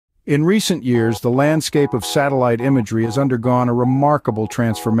In recent years, the landscape of satellite imagery has undergone a remarkable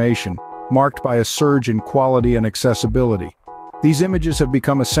transformation, marked by a surge in quality and accessibility. These images have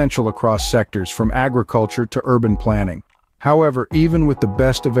become essential across sectors, from agriculture to urban planning. However, even with the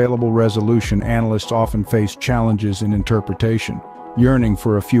best available resolution, analysts often face challenges in interpretation, yearning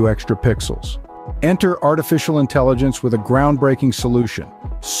for a few extra pixels. Enter artificial intelligence with a groundbreaking solution: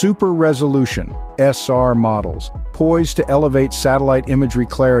 super resolution (SR) models, poised to elevate satellite imagery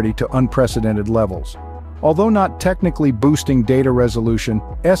clarity to unprecedented levels. Although not technically boosting data resolution,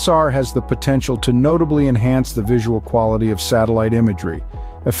 SR has the potential to notably enhance the visual quality of satellite imagery,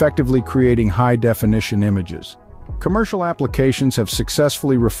 effectively creating high-definition images. Commercial applications have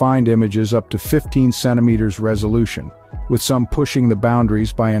successfully refined images up to 15 centimeters resolution, with some pushing the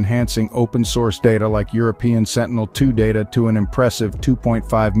boundaries by enhancing open-source data like European Sentinel-2 data to an impressive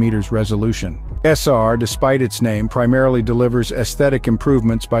 2.5 meters resolution. SR, despite its name, primarily delivers aesthetic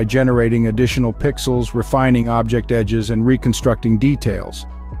improvements by generating additional pixels, refining object edges, and reconstructing details.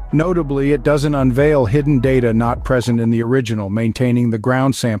 Notably, it doesn't unveil hidden data not present in the original, maintaining the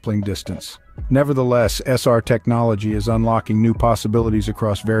ground sampling distance. Nevertheless, SR technology is unlocking new possibilities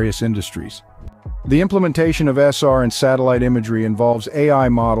across various industries. The implementation of SR in satellite imagery involves AI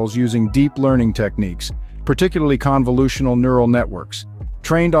models using deep learning techniques, particularly convolutional neural networks.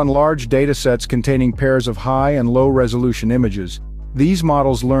 Trained on large datasets containing pairs of high and low resolution images, these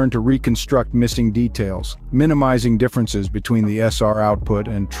models learn to reconstruct missing details, minimizing differences between the SR output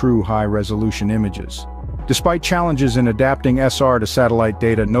and true high-resolution images. Despite challenges in adapting SR to satellite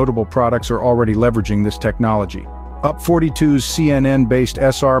data, notable products are already leveraging this technology. UP42's CNN-based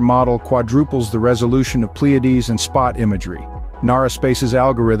SR model quadruples the resolution of Pleiades and spot imagery. Naraspace's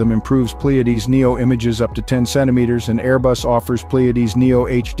algorithm improves Pleiades Neo images up to 10 centimeters, and Airbus offers Pleiades Neo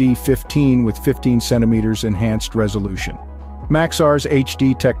HD 15 with 15 centimeters enhanced resolution. Maxar's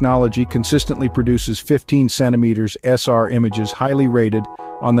HD technology consistently produces 15 centimeters SR images highly rated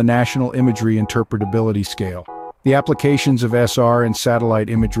on the National Imagery Interpretability Scale. The applications of SR in satellite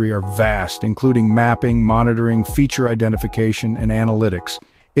imagery are vast, including mapping, monitoring, feature identification, and analytics.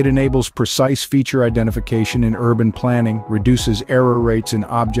 It enables precise feature identification in urban planning, reduces error rates in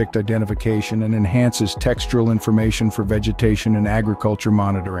object identification, and enhances textural information for vegetation and agriculture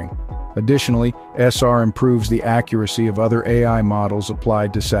monitoring. Additionally, SR improves the accuracy of other AI models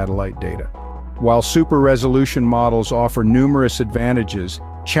applied to satellite data. While super-resolution models offer numerous advantages,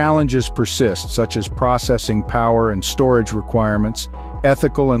 challenges persist, such as processing power and storage requirements,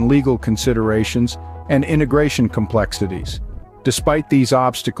 ethical and legal considerations, and integration complexities. Despite these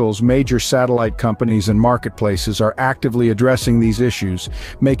obstacles, major satellite companies and marketplaces are actively addressing these issues,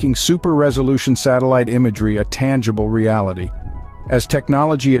 making super-resolution satellite imagery a tangible reality. As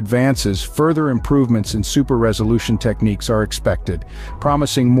technology advances, further improvements in super-resolution techniques are expected,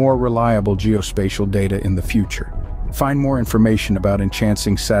 promising more reliable geospatial data in the future. Find more information about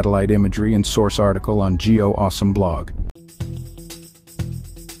enhancing satellite imagery and source article on Geoawesome blog.